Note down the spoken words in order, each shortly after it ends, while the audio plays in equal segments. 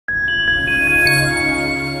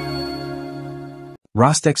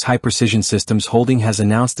Rostec's high-precision systems holding has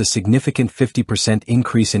announced a significant 50%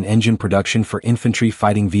 increase in engine production for infantry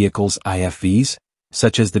fighting vehicles IFVs,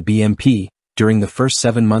 such as the BMP, during the first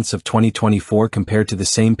 7 months of 2024 compared to the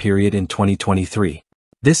same period in 2023.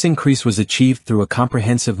 This increase was achieved through a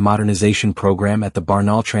comprehensive modernization program at the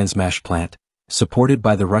Barnaultransmash plant, supported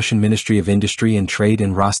by the Russian Ministry of Industry and Trade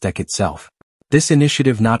and Rostec itself. This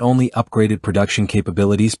initiative not only upgraded production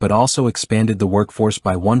capabilities but also expanded the workforce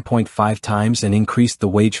by 1.5 times and increased the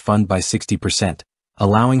wage fund by 60%,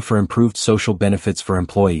 allowing for improved social benefits for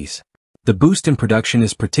employees. The boost in production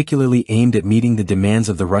is particularly aimed at meeting the demands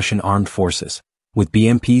of the Russian armed forces, with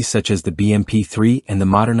BMPs such as the BMP-3 and the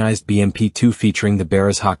modernized BMP-2 featuring the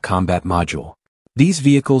Barnaultransmash combat module. These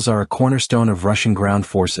vehicles are a cornerstone of Russian ground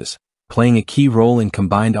forces, playing a key role in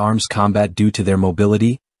combined arms combat due to their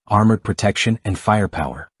mobility, armored protection, and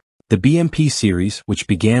firepower. The BMP series, which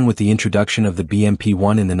began with the introduction of the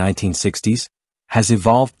BMP-1 in the 1960s, has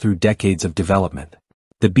evolved through decades of development.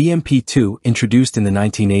 The BMP-2, introduced in the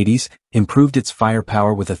 1980s, improved its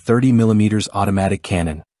firepower with a 30mm automatic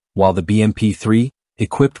cannon, while the BMP-3,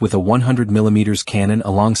 equipped with a 100mm cannon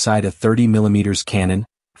alongside a 30mm cannon,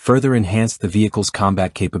 further enhanced the vehicle's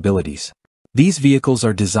combat capabilities. These vehicles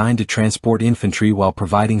are designed to transport infantry while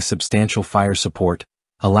providing substantial fire support,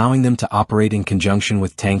 allowing them to operate in conjunction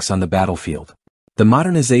with tanks on the battlefield. The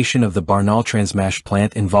modernization of the Barnaultransmash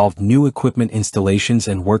plant involved new equipment installations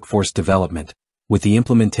and workforce development, with the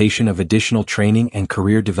implementation of additional training and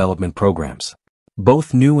career development programs.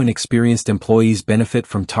 Both new and experienced employees benefit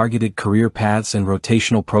from targeted career paths and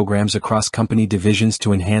rotational programs across company divisions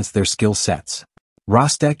to enhance their skill sets.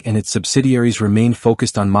 Rostec and its subsidiaries remain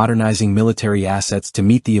focused on modernizing military assets to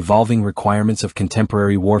meet the evolving requirements of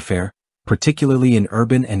contemporary warfare, particularly in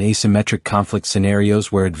urban and asymmetric conflict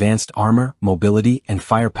scenarios where advanced armor, mobility, and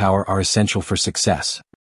firepower are essential for success.